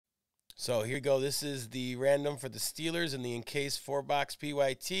So here we go. This is the random for the Steelers in the Encased 4-box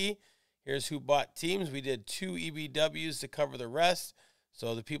PYT. Here's who bought teams. We did 2 EBWs to cover the rest.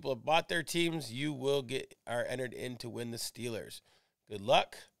 So the people that bought their teams, you will are entered in to win the Steelers. Good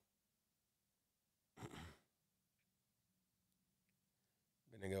luck.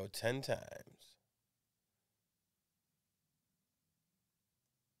 I'm going to go 10 times.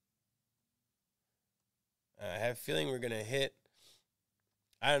 I have a feeling we're going to hit,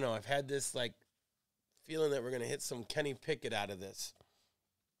 I don't know, I've had this like feeling that we're going to hit some Kenny Pickett out of this.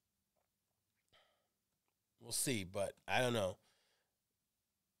 We'll see, but I don't know.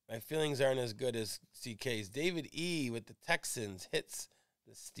 My feelings aren't as good as CK's. David E. with the Texans hits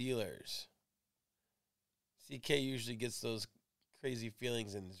the Steelers. CK usually gets those crazy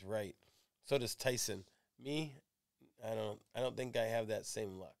feelings and is right. So does Tyson. Me, I don't think I have that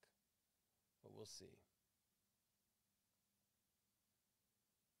same luck. But we'll see.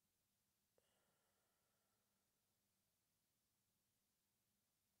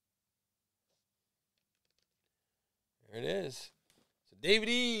 There it is. So David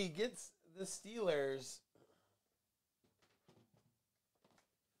E. gets the Steelers.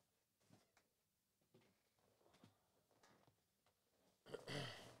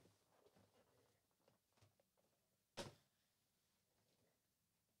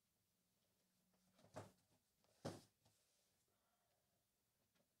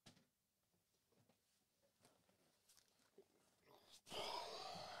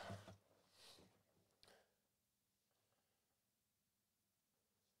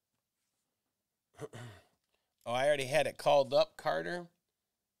 Oh, I already had it called up, Carter,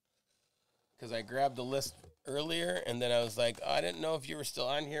 because I grabbed the list earlier, and then I was like, oh, I didn't know if you were still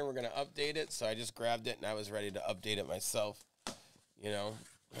on here. We're going to update it, so I just grabbed it, and I was ready to update it myself, you know.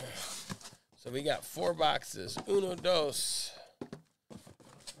 So we got 4 boxes. Uno, dos,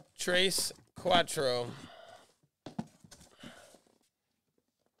 tres, cuatro.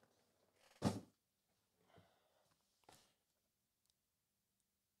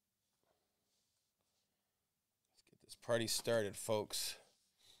 Party started, folks.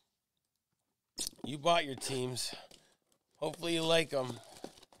 You bought your teams. Hopefully you like them.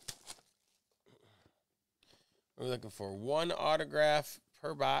 We're looking for 1 autograph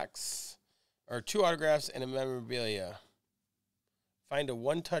per box, or 2 autographs and a memorabilia. Find a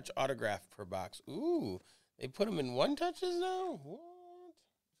 1-touch autograph per box. Ooh, they put them in 1-touches now? What?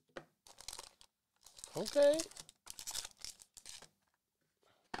 Okay.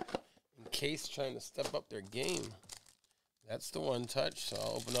 Encased trying to step up their game. That's the 1-touch, so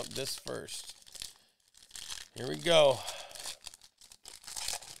I'll open up this first. Here we go.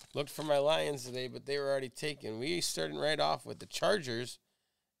 Looked for my Lions today, but they were already taken. We started right off with the Chargers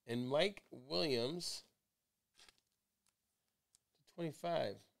and Mike Williams to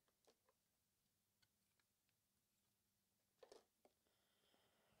 25.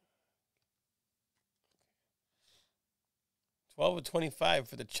 $12 of 25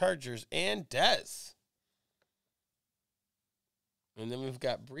 for the Chargers and Dez. And then we've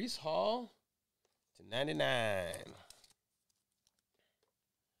got Breece Hall to 99.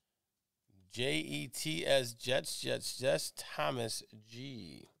 Jets, Thomas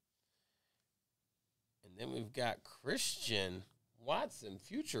G. And then we've got Christian Watson,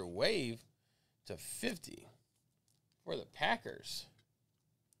 future wave to 50 for the Packers.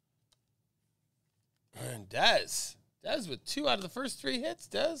 And Dez with 2 out of the first 3 hits,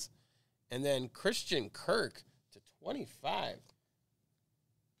 Dez. And then Christian Kirk to 25.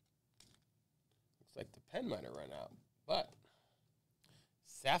 Like the pen might have run out, but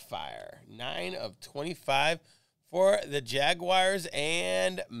Sapphire, 9 of 25 for the Jaguars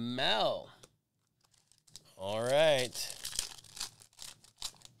and Mel. All right.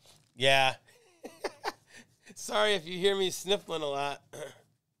 Yeah. Sorry if you hear me sniffling a lot.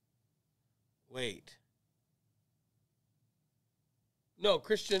 Wait. No,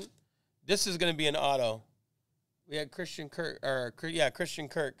 Christian, this is going to be an auto. We had Christian Kirk, Christian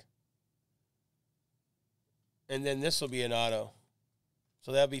Kirk. And then this will be an auto.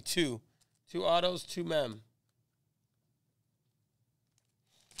 So that'll be 2. 2 autos, 2 mem.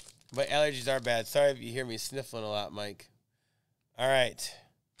 But allergies are bad. Sorry if you hear me sniffling a lot, Mike. All right.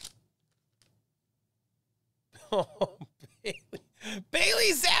 Oh,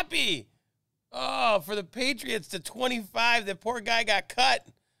 Bailey Zappi. Oh, for the Patriots to 25. The poor guy got cut.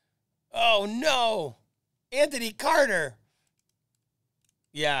 Oh, no. Anthony Carter.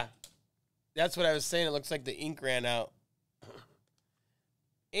 Yeah. That's what I was saying. It looks like the ink ran out.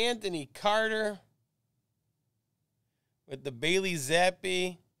 Anthony Carter with the Bailey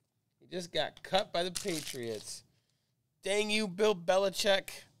Zappi. He just got cut by the Patriots. Dang you, Bill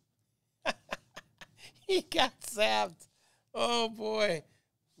Belichick. He got zapped. Oh, boy.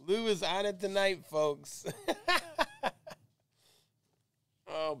 Lou is on it tonight, folks.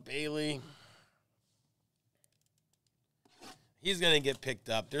 Oh, Bailey. He's going to get picked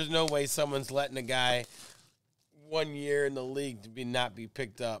up. There's no way someone's letting a guy 1 year in the league to not be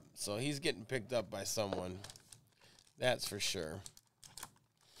picked up. So he's getting picked up by someone. That's for sure.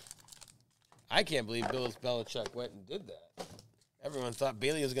 I can't believe Bill Belichick went and did that. Everyone thought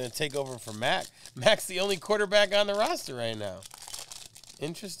Bailey was going to take over for Mac. Mac's the only quarterback on the roster right now.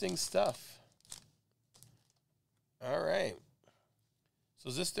 Interesting stuff. All right. So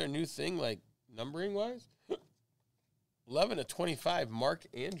is this their new thing, like, numbering-wise? 11 to 25, Mark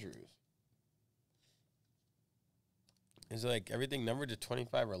Andrews. Is it like everything numbered to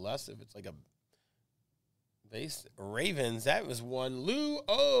 25 or less if it's like a base? Ravens, that was one. Lou,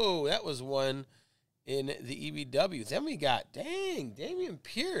 oh, that was one in the EBW. Then we got, dang, Damian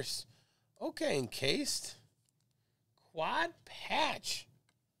Pierce. Okay, encased. Quad patch.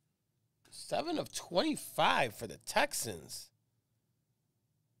 7 of 25 for the Texans.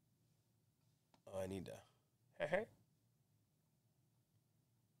 Oh, I need to. Fit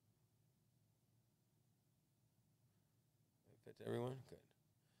everyone? Good.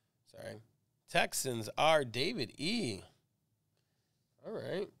 Sorry. Texans are David E. All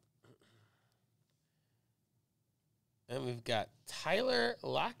right. And we've got Tyler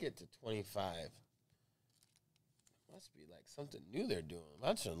Lockett to 25. Must be like something new they're doing. A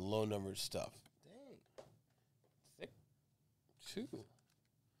bunch of low-numbered stuff. Dang. 2.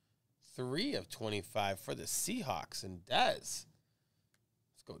 3 of 25 for the Seahawks and Dez.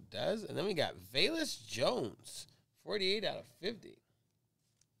 Let's go Dez. And then we got Velus Jones. 48 out of 50.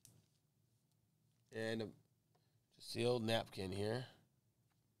 And just the old napkin here.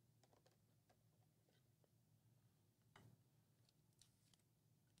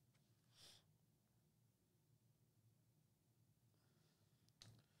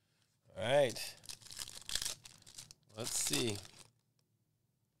 All right. Let's see.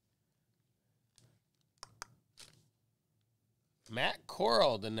 Matt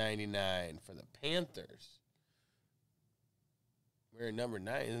Corral to 99 for the Panthers. We're at number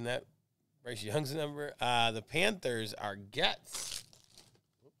 9. Isn't that Bryce Young's number? The Panthers are Getz.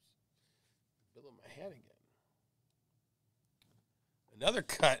 Oops. Filling my head again. Another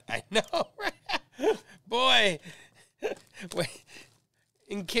cut. I know. Boy. Wait.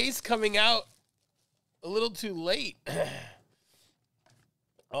 Encased coming out a little too late.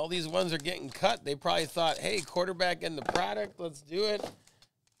 All these ones are getting cut. They probably thought, hey, quarterback in the product, let's do it.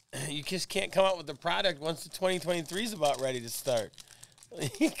 You just can't come out with the product once the 2023 is about ready to start.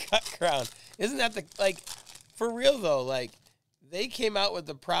 Cut crown. Isn't that the, like, for real though, like, they came out with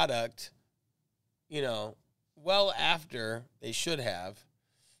the product, you know, well after they should have.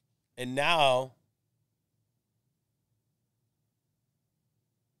 And now,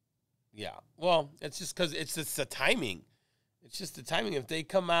 yeah, well, it's just because it's just the timing. It's just the timing. If they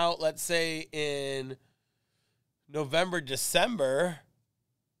come out, let's say, in November, December,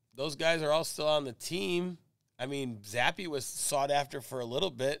 those guys are all still on the team. I mean, Zappy was sought after for a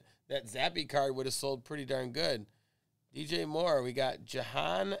little bit. That Zappy card would have sold pretty darn good. DJ Moore, we got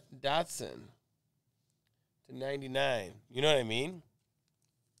Jahan Dotson to 99. You know what I mean?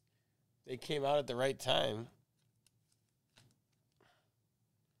 They came out at the right time.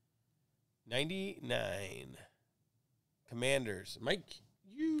 99. Commanders, Mike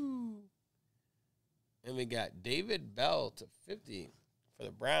Yu. And we got David Bell to 50 for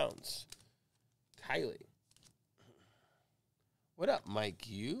the Browns. Kylie. What up, Mike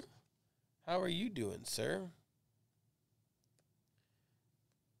Yu? How are you doing, sir?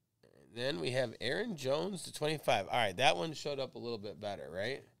 And then we have Aaron Jones to 25. All right, that one showed up a little bit better,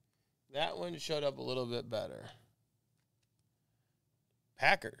 right? That one showed up a little bit better.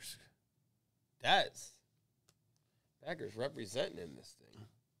 Packers. Dez. Packers representing in this thing.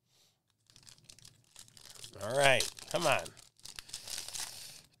 All right, come on.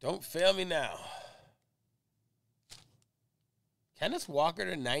 Don't fail me now. Kenneth Walker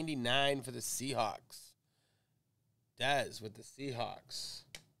to 99 for the Seahawks. Dez with the Seahawks.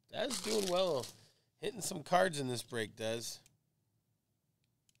 Dez doing well. Hitting some cards in this break, Dez.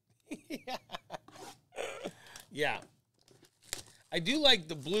 Yeah. I do like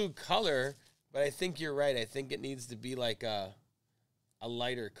the blue color, but I think you're right. I think it needs to be like a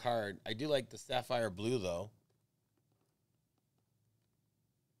lighter card. I do like the sapphire blue, though.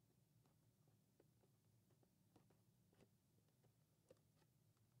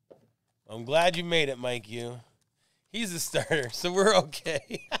 I'm glad you made it, Mike Yu. He's the starter, so we're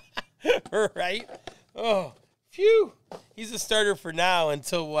okay. Right? Oh, phew. He's a starter for now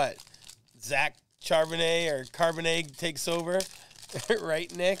until what? Zach Charbonnet or Carbonnet takes over.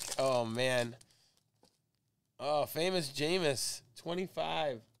 Right, Nick? Oh, man. Oh, famous Jameis,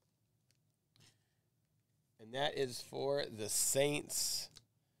 25. And that is for the Saints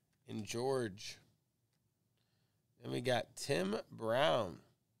in George. Then we got Tim Brown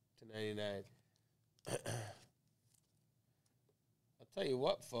to 99. I'll tell you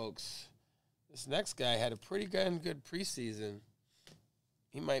what, folks. This next guy had a pretty good preseason.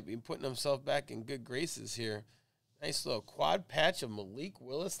 He might be putting himself back in good graces here. Nice little quad patch of Malik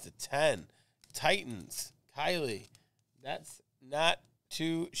Willis to 10. Titans, Kylie. That's not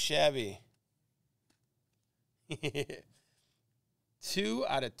too shabby. 2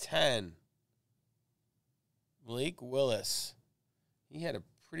 out of 10. Malik Willis. He had a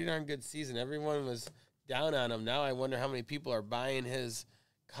pretty darn good season. Everyone was down on him. Now I wonder how many people are buying his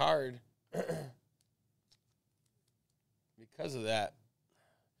card because of that.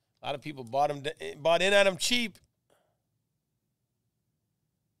 A lot of people bought in on him cheap.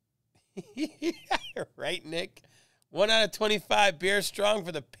 Right, Nick? 1 out of 25. Bear Strong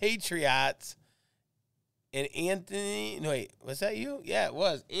for the Patriots. And Anthony, no, wait, was that you? Yeah, it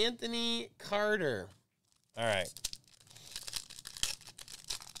was. Anthony Carter. All right.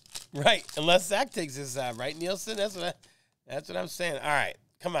 Right, unless Zach takes his side, right, Nielsen? That's what I'm saying. All right,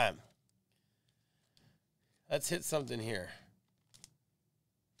 come on. Let's hit something here.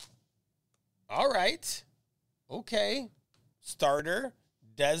 All right. Okay. Starter,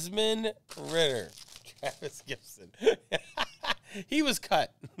 Desmond Ridder. Travis Gibson. He was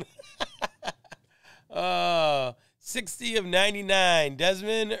cut. 60 of 99.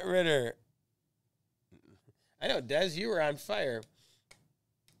 Desmond Ridder. I know, Des, you were on fire.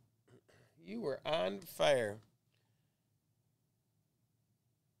 You were on fire.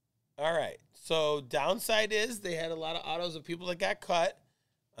 All right. So downside is they had a lot of autos of people that got cut.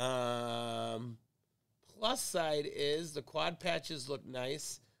 Plus side is the quad patches look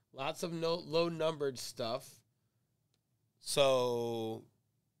nice. Lots of low numbered stuff. So,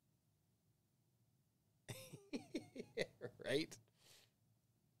 right?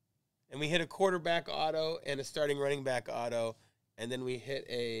 And we hit a quarterback auto and a starting running back auto, and then we hit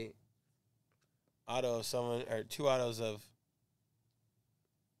a auto of someone, or 2 autos of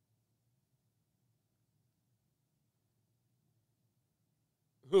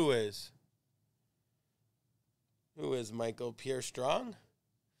who is Michael? Pierre Strong?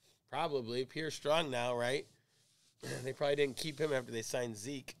 Probably. Pierre Strong now, right? They probably didn't keep him after they signed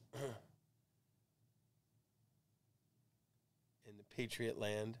Zeke. In the Patriot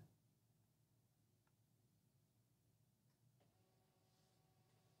land.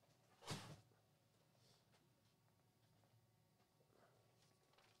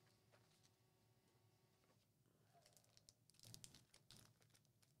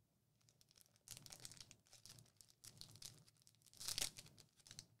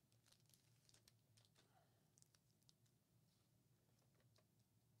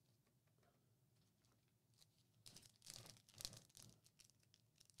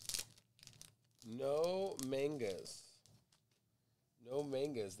 No mangas. No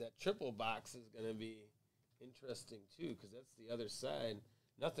mangas. That triple box is going to be interesting, too, because that's the other side.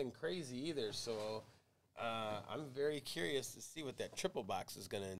 Nothing crazy either, so I'm very curious to see what that triple box is going to